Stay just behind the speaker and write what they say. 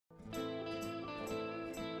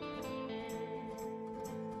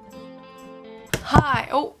Hi.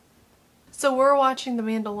 Oh, so we're watching The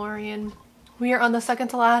Mandalorian. We are on the second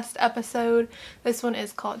to last episode. This one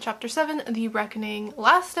is called Chapter 7, The Reckoning.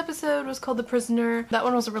 Last episode was called The Prisoner. That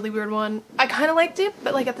one was a really weird one. I kind of liked it,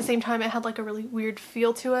 but like at the same time it had like a really weird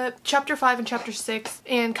feel to it. Chapter 5 and Chapter 6,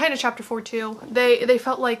 and kind of Chapter 4 too, they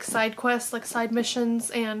felt like side quests, like side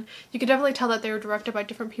missions, and you could definitely tell that they were directed by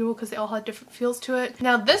different people because they all had different feels to it.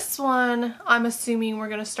 Now this one, I'm assuming we're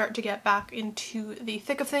going to start to get back into the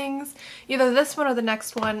thick of things. Either this one or the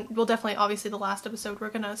next one. Well, definitely obviously the last episode we're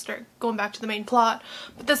going to start going back to the main plot,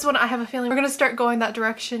 but this one I have a feeling we're gonna start going that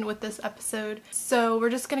direction with this episode, so we're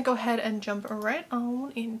just gonna go ahead and jump right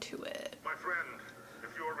on into it. My friend,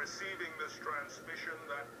 if you're receiving this transmission,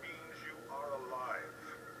 that means you are alive.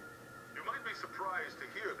 You might be surprised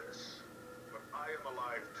to hear this, but I am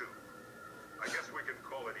alive too. I guess we can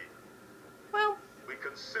call it even. Well, we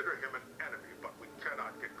consider him an enemy, but we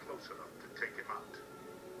cannot get close enough to take him out.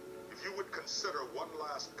 If you would consider one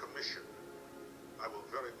last commission, I will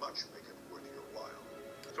very much make it worth your while.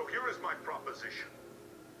 So here is my proposition.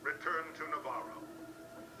 Return to Navarro.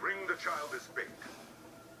 Bring the child as bait.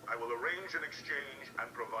 I will arrange an exchange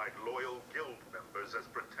and provide loyal guild members as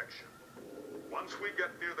protection. Once we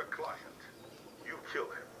get near the client, you kill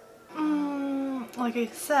him. Like I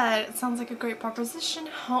said, it sounds like a great proposition.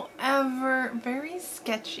 However, very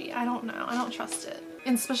sketchy. I don't know. I don't trust it.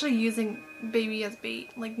 And especially using baby as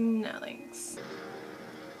bait. Like, no thanks.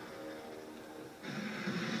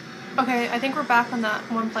 Okay, I think we're back on that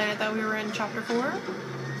one planet that we were in Chapter 4. I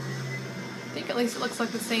think at least it looks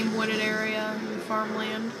like the same wooded area and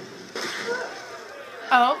farmland.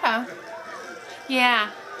 Oh, okay. Yeah.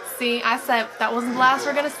 See, I said that wasn't the last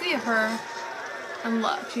we're gonna see of her. And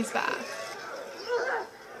look, she's back.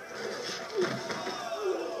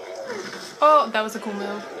 Oh, that was a cool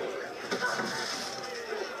move.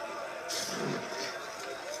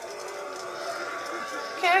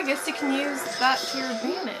 Okay, I guess you can use that to your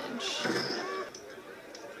advantage.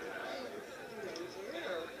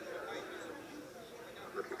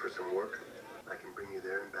 Looking for some work? I can bring you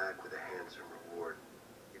there and back with a handsome reward.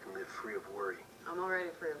 You can live free of worry. I'm already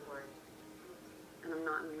free of worry. And I'm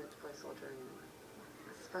not in the mood to play soldier anymore.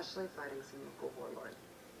 Especially fighting some local warlord.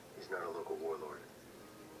 He's not a local warlord.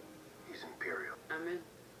 He's Imperial. I'm in.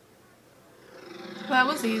 That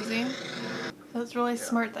was easy. That's really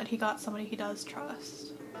smart that he got somebody he does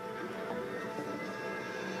trust.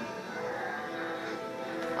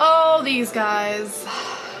 Oh, these guys.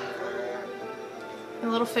 My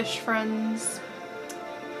little fish friends.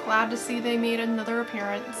 Glad to see they made another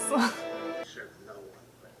appearance. Serve no one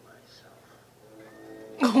but myself.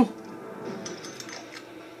 Oh.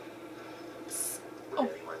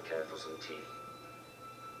 Anyone care for some tea?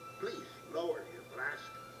 Please lower your blast.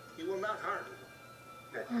 He will not harm you.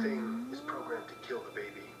 That thing is programmed to kill the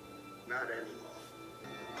baby. Not anymore.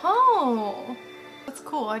 Oh, that's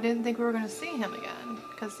cool. I didn't think we were going to see him again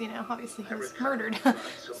because, you know, obviously he was murdered.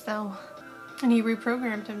 So, and he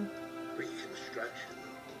reprogrammed him. Reconstruction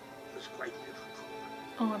was quite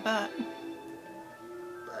difficult, Oh, I bet.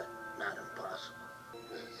 but not impossible.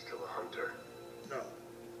 Is it still a hunter? No,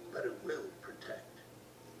 but it will protect.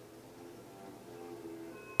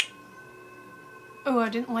 Oh, I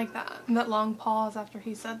didn't like that. That long pause after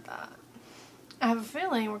he said that. I have a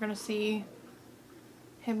feeling we're going to see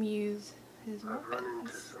him use his I've run into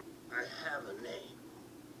weapons. some. I have a name.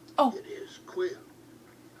 Oh, It is Quill.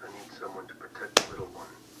 I need someone to protect the little one.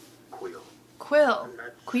 Quill. Quill. I'm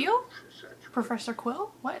not Quill? for such work. Professor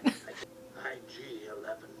Quill? What? IG-11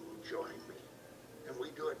 will join me, and we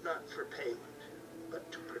do it not for payment,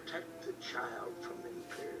 but to protect the child from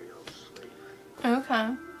Imperial slavery.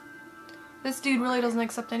 Okay. This dude really doesn't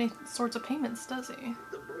accept any sorts of payments, does he?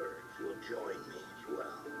 The birds will join me as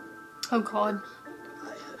well. Oh god. I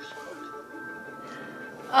have spoken.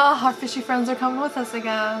 Oh, our fishy friends are coming with us, I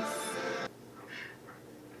guess.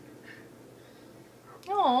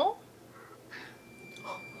 Oh.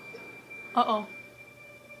 Uh-oh.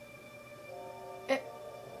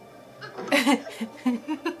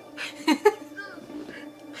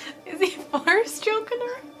 Is he force choking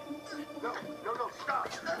her? No, stop!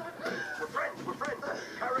 We're friends!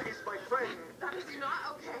 Kara is my friend! That is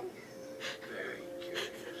not okay. Very curious.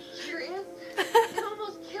 Serious? It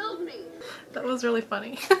almost killed me. That was really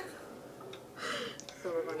funny.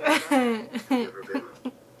 So we're going Never been.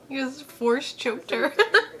 He just force choked her.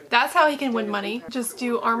 That's how he can win money. Just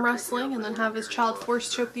do arm wrestling and then have his child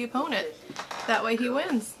force choke the opponent. That way he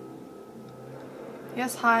wins.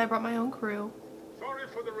 Yes, hi, I brought my own crew. Sorry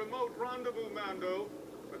for the remote rendezvous, Mando,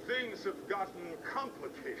 but things have gotten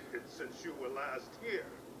complicated since you were last here.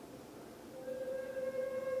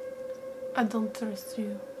 I don't trust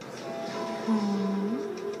you.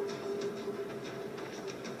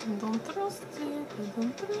 Don't trust it.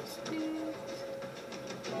 Don't trust it.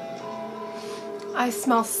 I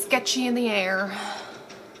smell sketchy in the air.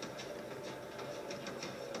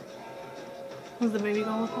 Was the baby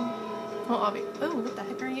going with him? Oh, Abby. Oh, what the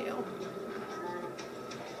heck are you?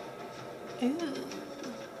 Ew.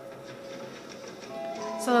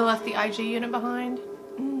 So they left the IG unit behind?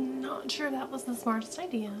 Not sure that was the smartest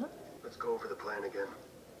idea. Let's go over the plan again.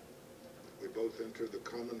 We both enter the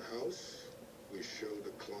common house. We show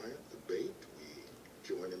the client the bait. We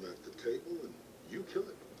join him at the table, and you kill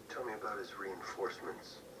him. Tell me about his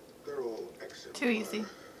reinforcements. They're all excellent. Too easy.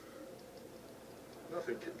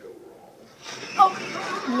 Nothing can go wrong.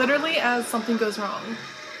 Oh, literally as something goes wrong.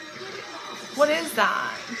 What is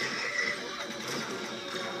that?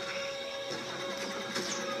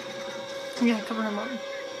 Yeah, cover him up.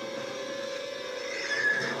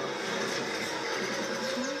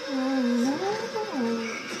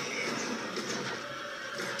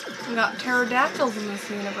 We got pterodactyls in this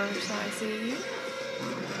universe, I see.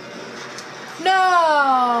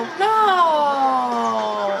 No! No!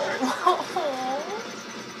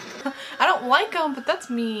 I don't like them, but that's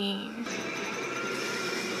mean.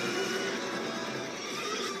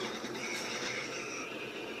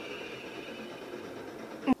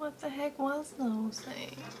 What the heck was those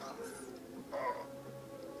things?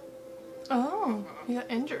 Oh, he got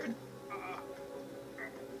injured.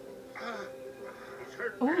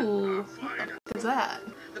 Ooh, what the fuck is that?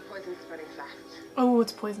 The poison's spreading fast. Oh,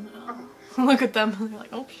 it's poison. Oh. Look at them. They're like,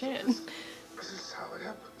 oh shit. This is how it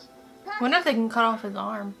happens. Wonder if they can cut off his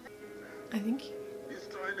arm. I think. He's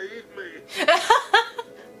trying to eat me.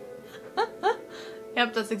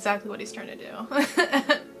 Yep, that's exactly what he's trying to do.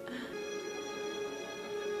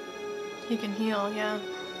 He can heal, yeah.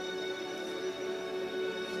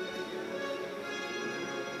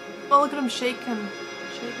 Oh, look at him shake him.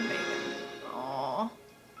 Shake him, baby. Aww.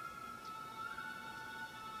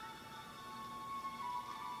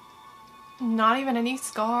 Not even any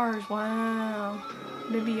scars. Wow.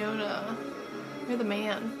 Baby Yoda. You're the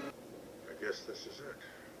man. I guess this is it.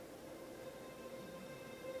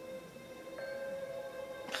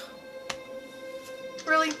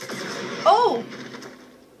 Really? Oh!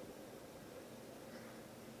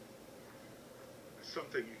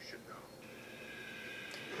 Something you should know.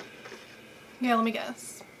 Yeah, let me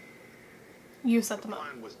guess. You set them The up.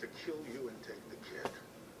 plan was to kill you and take the kid.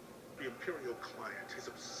 The Imperial client is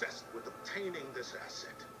obsessed with obtaining this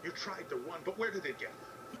asset. You tried to run, but where did it get?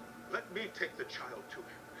 Let me take the child to him,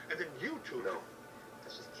 and then you two... No.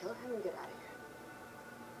 Let's just kill him and get out of here.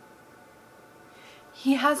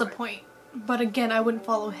 He has a point, but again, I wouldn't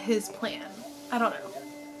follow his plan. I don't know.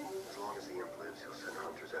 As long as the imp lives, he'll send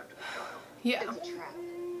hunters after the child. Yeah, It's a trap.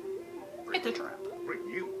 it's a trap. Bring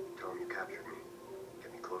you. Tell him you captured me.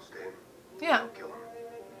 Get me close to him. Yeah. Kill him.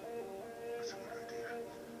 That's a good idea.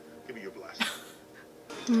 Give me your blaster.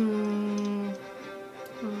 I'm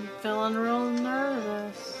feeling real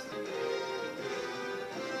nervous.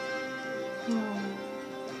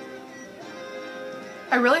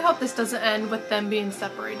 I really hope this doesn't end with them being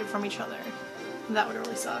separated from each other. That would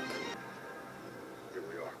really suck. Here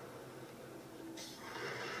we are.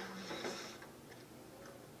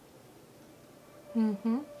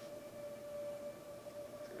 Mm-hmm.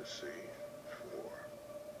 You see,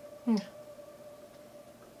 4.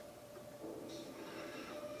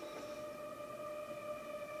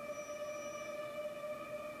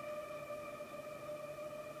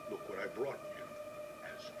 Look what I brought you,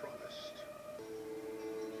 as promised.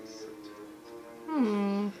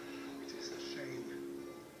 It is a shame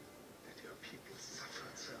that your people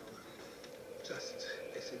suffered so. Just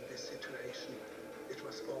as in this situation, it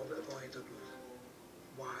was all avoidable.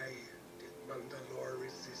 Why did Mandalore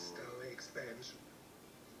resist our expansion?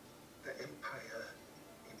 The Empire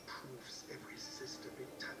improves every system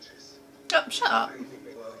it touches. Oh, shut up. Finding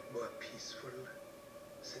the world more peaceful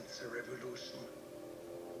since the revolution.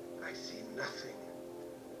 I see nothing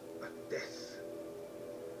but death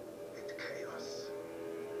and chaos.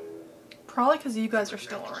 Probably because you guys are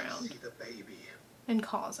still Let us around see the baby. and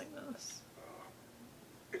causing this.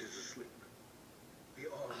 It is asleep. We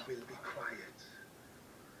all will be quiet.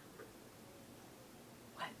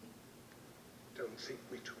 What? Don't think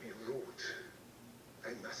me to be rude.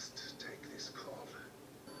 I must take this call.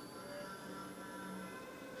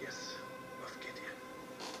 Yes, Moff Gideon.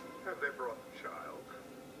 Have they brought the child?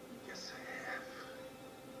 Yes, I have.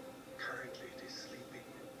 Currently it is sleeping.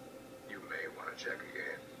 You may want to check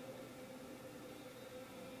again.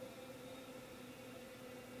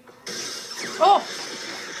 Oh!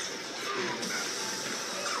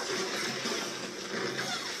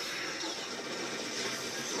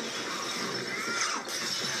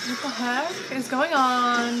 What the heck is going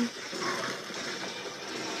on?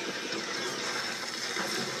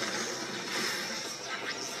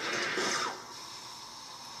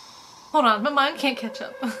 Hold on, my mind can't catch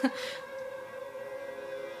up.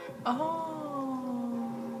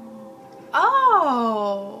 Oh.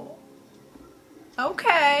 Oh.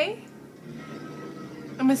 Okay.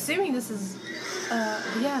 I'm assuming this is,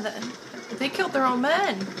 yeah, they killed their own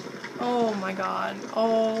men. Oh my god.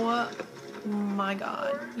 Oh my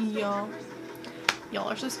god. Y'all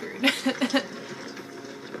are so screwed. Can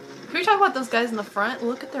we talk about those guys in the front?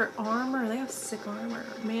 Look at their armor. They have sick armor.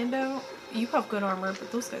 Mando, you have good armor,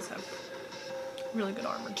 but those guys have really good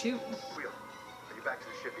armor too. Wheel, are you back to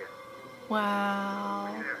the ship yet? Wow.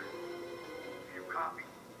 Are you there? Do you copy?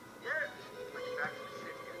 Yes. Are you back to the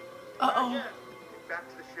ship yet? Uh-oh. Get back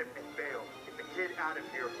to the ship and bail. Get the kid out of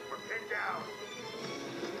here. We're pinned down.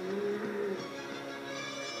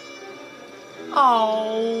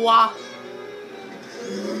 Oh. Wow.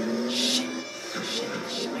 Shit.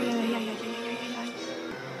 Yeah.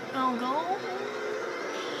 Oh, go.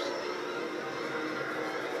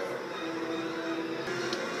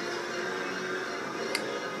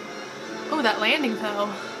 Oh, that landing though.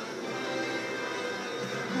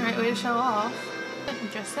 Alright, way to show off.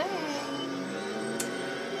 Just saying.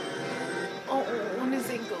 Oh, this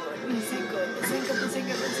ain't good. This ain't good. This ain't good. This ain't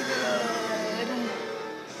good. This ain't good.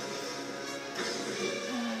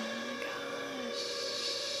 Oh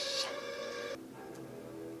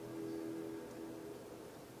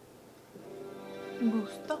my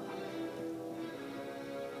gosh. Gusto.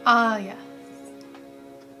 Ah, yes.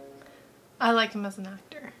 I like him as an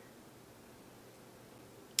actor.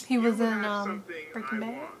 He was in Breaking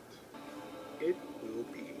Bad. It will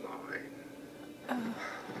be mine.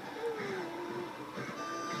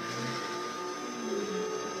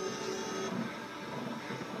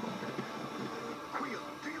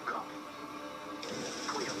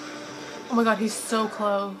 Oh my god, he's so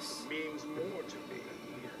close. Means more to me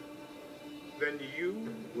than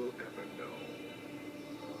you will ever know.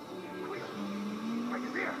 Are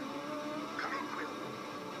you there? Come in, Quill.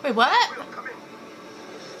 Wait, what? Quill, come in.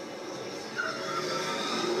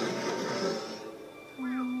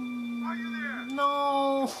 Are you there?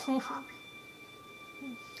 No.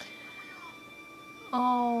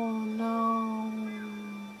 Oh no.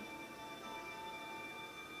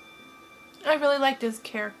 I really liked his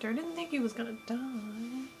character. I didn't think he was gonna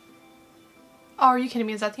die. Oh, are you kidding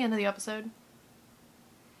me? Is that the end of the episode?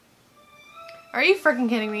 Are you freaking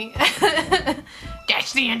kidding me?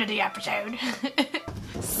 That's the end of the episode.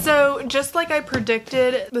 So, just like I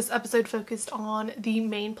predicted, this episode focused on the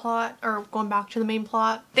main plot, or going back to the main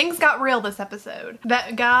plot. Things got real this episode.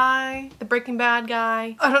 That guy, the Breaking Bad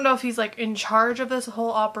guy, I don't know if he's like in charge of this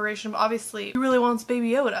whole operation, but obviously he really wants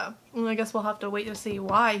Baby Yoda. And I guess we'll have to wait to see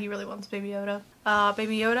why he really wants Baby Yoda.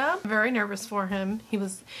 Baby Yoda, very nervous for him.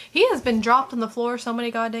 He has been dropped on the floor so many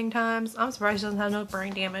goddamn times. I'm surprised he doesn't have no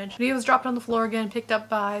brain damage. But he was dropped on the floor again, picked up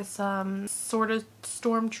by some sort of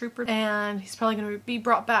stormtrooper, and he's probably gonna be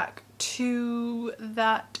brought back to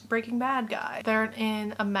that Breaking Bad guy. They're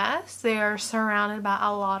in a mess. They are surrounded by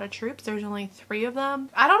a lot of troops. There's only 3 of them.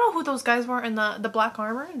 I don't know who those guys were in the black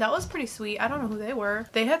armor. That was pretty sweet. I don't know who they were.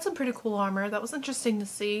 They had some pretty cool armor. That was interesting to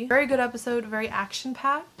see. Very good episode, very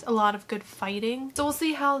action-packed. A lot of good fighting. So we'll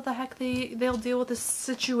see how the heck they'll deal with this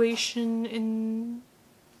situation in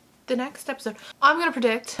the next episode. I'm gonna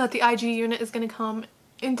predict that the IG unit is gonna come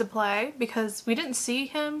into play because we didn't see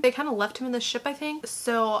him. They kind of left him in the ship, I think.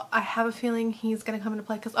 So I have a feeling he's gonna come into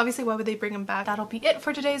play because obviously why would they bring him back? That'll be it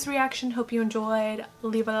for today's reaction. Hope you enjoyed.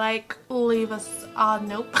 Leave a like, leave us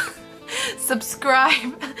nope.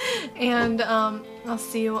 Subscribe, and I'll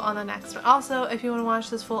see you on the next one. Also, if you want to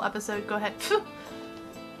watch this full episode, go ahead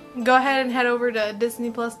and head over to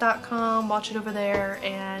disneyplus.com, watch it over there,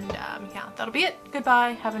 and yeah, that'll be it.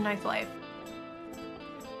 Goodbye, have a nice life.